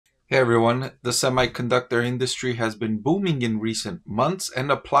Hey everyone, the semiconductor industry has been booming in recent months,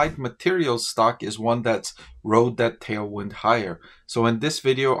 and applied materials stock is one that's rode that tailwind higher. So in this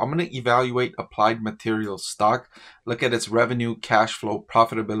video, I'm going to evaluate applied materials stock, look at its revenue, cash flow,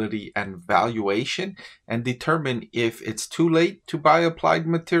 profitability, and valuation, and determine if it's too late to buy applied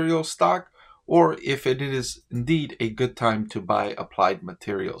materials stock or if it is indeed a good time to buy applied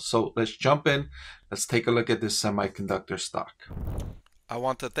materials. So let's jump in. Let's take a look at this semiconductor stock. I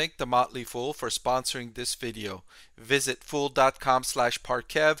want to thank the Motley Fool for sponsoring this video. Visit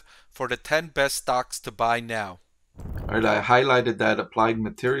fool.com/Parkev for the 10 best stocks to buy now. All right, I highlighted that applied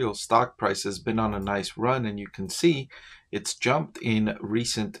materials stock price has been on a nice run, and you can see it's jumped in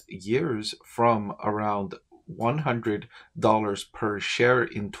recent years from around $100 per share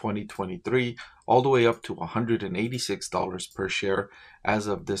in 2023 all the way up to $186 per share as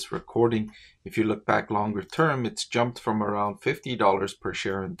of this recording. If you look back longer term, it's jumped from around $50 per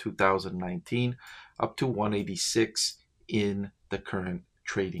share in 2019 up to $186 in the current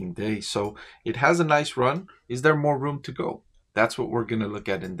trading day. So it has a nice run. Is there more room to go? That's what we're going to look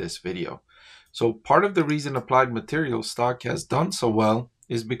at in this video. So part of the reason applied materials stock has done so well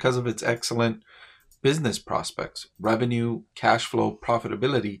is because of its excellent business prospects. Revenue, cash flow,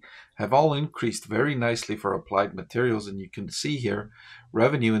 profitability have all increased very nicely for applied materials, and you can see here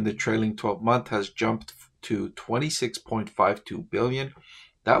revenue in the trailing 12 month has jumped to 26.52 billion.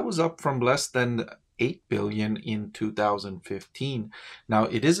 That was up from less than 8 billion in 2015. Now,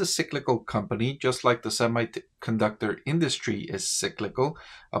 it is a cyclical company, just like the semiconductor industry is cyclical.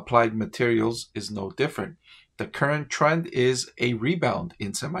 Applied materials is no different. The current trend is a rebound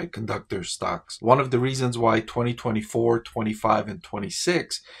in semiconductor stocks. One of the reasons why 2024, 25, and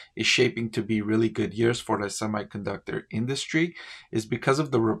 26 is shaping to be really good years for the semiconductor industry is because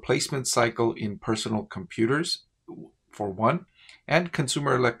of the replacement cycle in personal computers, for one, and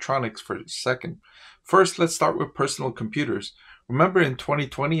consumer electronics for second. First, let's start with personal computers. Remember in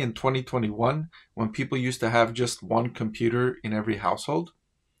 2020 and 2021 when people used to have just one computer in every household?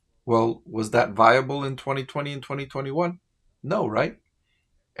 Well, was that viable in 2020 and 2021? No, right?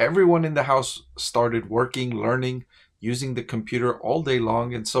 Everyone in the house started working, learning, using the computer all day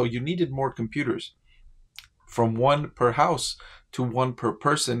long, and so you needed more computers. From one per house to one per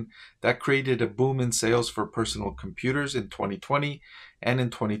person, that created a boom in sales for personal computers in 2020 and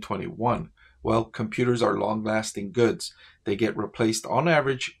in 2021. Well, computers are long-lasting goods. They get replaced on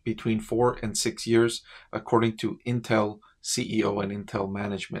average between 4 and 6 years, according to Intel CEO and Intel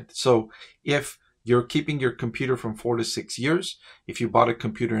management. So if you're keeping your computer from 4 to 6 years, if you bought a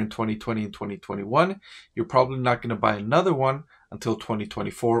computer in 2020 and 2021, you're probably not going to buy another one until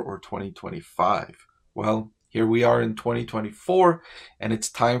 2024 or 2025. Well, here we are in 2024, and it's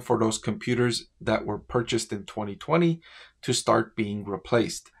time for those computers that were purchased in 2020 to start being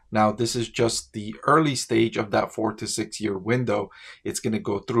replaced. Now, this is just the early stage of that 4 to 6 year window. It's going to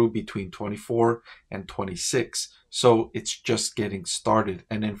go through between 24 and 26. So it's just getting started.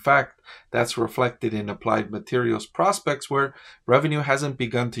 And in fact, that's reflected in applied materials prospects where revenue hasn't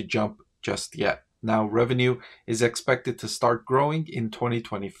begun to jump just yet. Now, revenue is expected to start growing in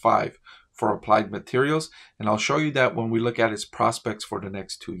 2025 for applied materials, and I'll show you that when we look at its prospects for the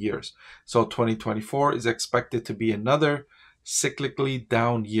next 2 years. So 2024 is expected to be another cyclically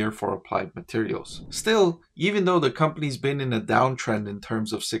down year for applied materials. Still, even though the company's been in a downtrend in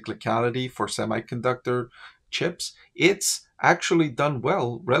terms of cyclicality for semiconductor chips, it's actually done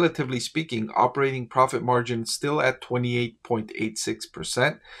well, relatively speaking. Operating profit margin still at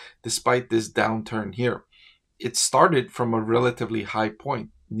 28.86% despite this downturn here. It started from a relatively high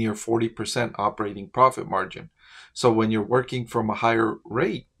point, near 40% operating profit margin. So when you're working from a higher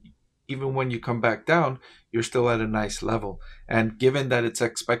rate, even when you come back down, you're still at a nice level. And given that it's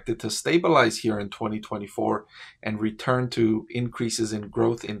expected to stabilize here in 2024 and return to increases in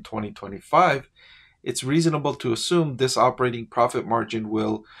growth in 2025, it's reasonable to assume this operating profit margin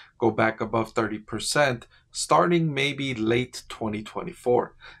will go back above 30% starting maybe late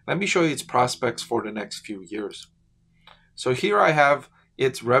 2024. Let me show you its prospects for the next few years. So here I have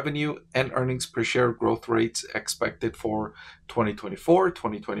its revenue and earnings per share growth rates expected for 2024,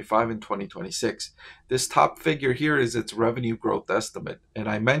 2025, and 2026. This top figure here is its revenue growth estimate. And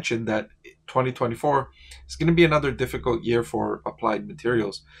I mentioned that 2024 is going to be another difficult year for applied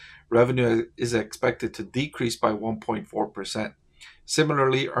materials. Revenue is expected to decrease by 1.4%.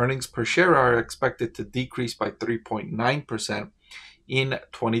 Similarly, earnings per share are expected to decrease by 3.9% in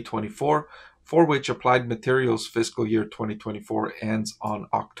 2024, for which applied materials fiscal year 2024 ends on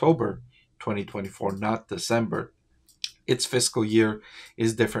October 2024, not December. Its fiscal year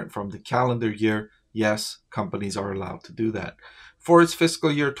is different from the calendar year. Yes, companies are allowed to do that. For its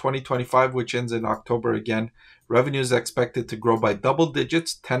fiscal year 2025, which ends in October again, revenue is expected to grow by double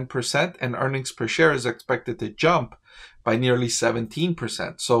digits, 10%, and earnings per share is expected to jump by nearly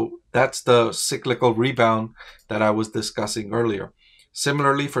 17%. So that's the cyclical rebound that I was discussing earlier.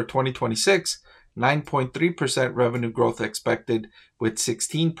 Similarly, for 2026, 9.3% revenue growth expected with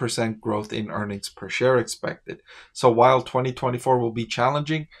 16% growth in earnings per share expected. So while 2024 will be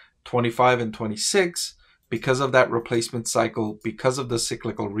challenging, 25 and 26, because of that replacement cycle, because of the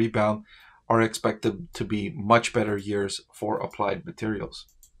cyclical rebound, are expected to be much better years for Applied Materials.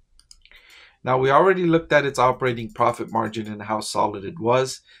 Now, we already looked at its operating profit margin and how solid it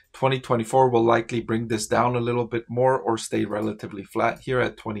was. 2024 will likely bring this down a little bit more or stay relatively flat here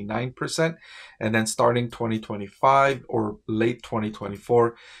at 29%. And then starting 2025 or late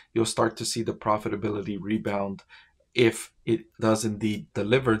 2024, you'll start to see the profitability rebound if it does indeed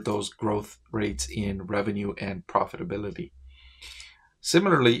deliver those growth rates in revenue and profitability.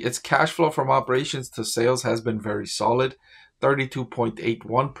 Similarly, its cash flow from operations to sales has been very solid,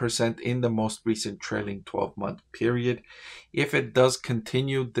 32.81% in the most recent trailing 12-month period. If it does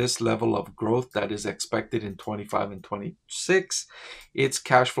continue this level of growth that is expected in 25 and 26, its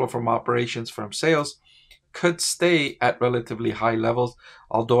cash flow from operations from sales could stay at relatively high levels,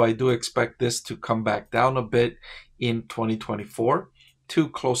 although I do expect this to come back down a bit in 2024 to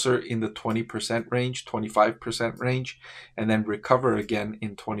closer in the 20% range, 25% range, and then recover again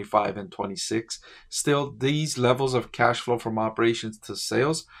in 25 and 26. Still, these levels of cash flow from operations to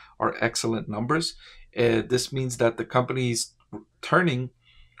sales are excellent numbers. This means that the company is turning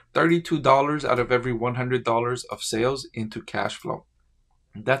 $32 out of every $100 of sales into cash flow.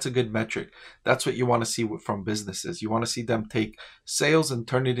 That's a good metric. That's what you want to see from businesses. You want to see them take sales and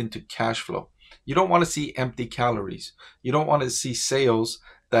turn it into cash flow. You don't want to see empty calories. You don't want to see sales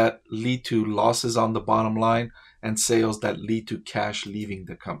that lead to losses on the bottom line and sales that lead to cash leaving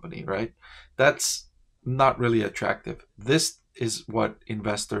the company, right? That's not really attractive. This is what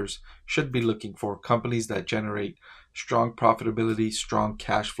investors should be looking for. Companies that generate strong profitability, strong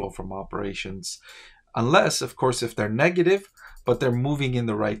cash flow from operations. Unless, of course, if they're negative, but they're moving in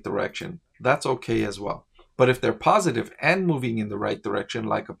the right direction, that's okay as well. But if they're positive and moving in the right direction,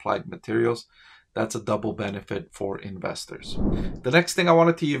 like Applied Materials, that's a double benefit for investors. The next thing I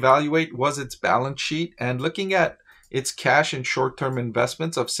wanted to evaluate was its balance sheet, and looking at its cash and short-term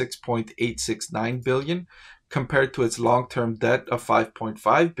investments of $6.869 billion compared to its long-term debt of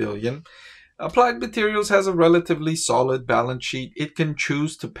 $5.5 billion. Applied Materials has a relatively solid balance sheet. It can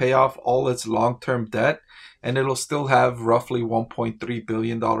choose to pay off all its long-term debt, and it'll still have roughly $1.3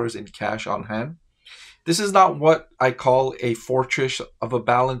 billion in cash on hand. This is not what I call a fortress of a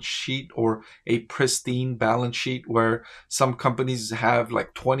balance sheet or a pristine balance sheet where some companies have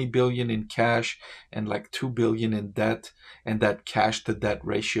like 20 billion in cash and like 2 billion in debt, and that cash to debt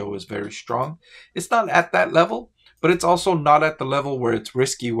ratio is very strong. It's not at that level, but it's also not at the level where it's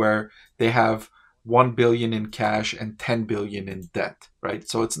risky, where they have 1 billion in cash and 10 billion in debt, right?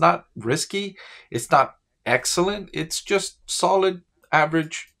 So it's not risky. It's not excellent. It's just solid,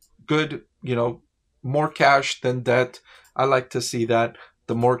 average, good, more cash than debt. I like to see that.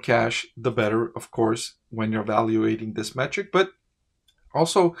 The more cash, the better, of course, when you're evaluating this metric. But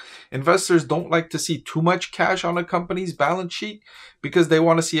also, investors don't like to see too much cash on a company's balance sheet because they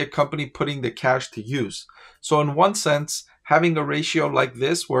want to see a company putting the cash to use. So in one sense, having a ratio like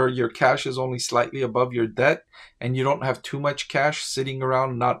this where your cash is only slightly above your debt and you don't have too much cash sitting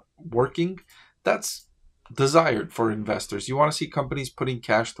around not working, that's desired for investors. You want to see companies putting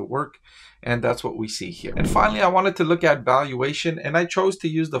cash to work, and that's what we see here. And finally, I wanted to look at valuation, and I chose to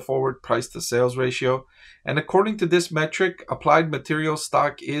use the forward price to sales ratio. And according to this metric, Applied Materials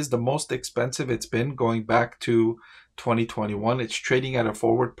stock is the most expensive it's been going back to 2021. It's trading at a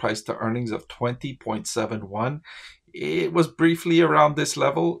forward price to earnings of 20.71. It was briefly around this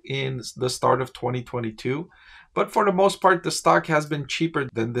level in the start of 2022, but for the most part, the stock has been cheaper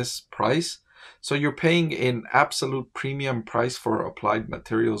than this price. So you're paying an absolute premium price for Applied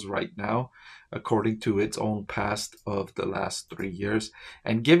Materials right now, according to its own past of the last 3 years.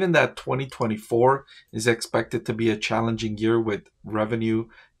 And given that 2024 is expected to be a challenging year with revenue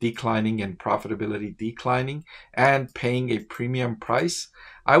declining and profitability declining and paying a premium price,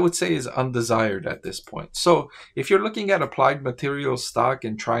 I would say is undesired at this point. So if you're looking at Applied Materials stock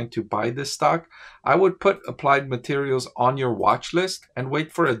and trying to buy this stock, I would put Applied Materials on your watch list and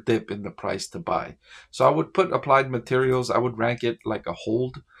wait for a dip in the price to buy. So I would put Applied Materials, I would rank it like a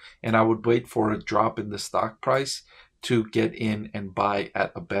hold, and I would wait for a drop in the stock price to get in and buy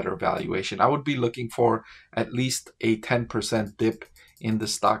at a better valuation. I would be looking for at least a 10% dip in the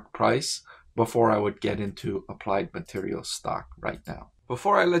stock price before I would get into Applied Materials stock right now.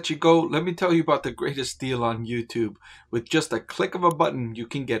 Before I let you go, let me tell you about the greatest deal on YouTube. With just a click of a button, you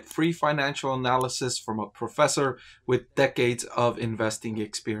can get free financial analysis from a professor with decades of investing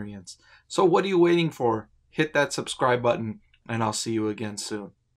experience. So what are you waiting for? Hit that subscribe button, and I'll see you again soon.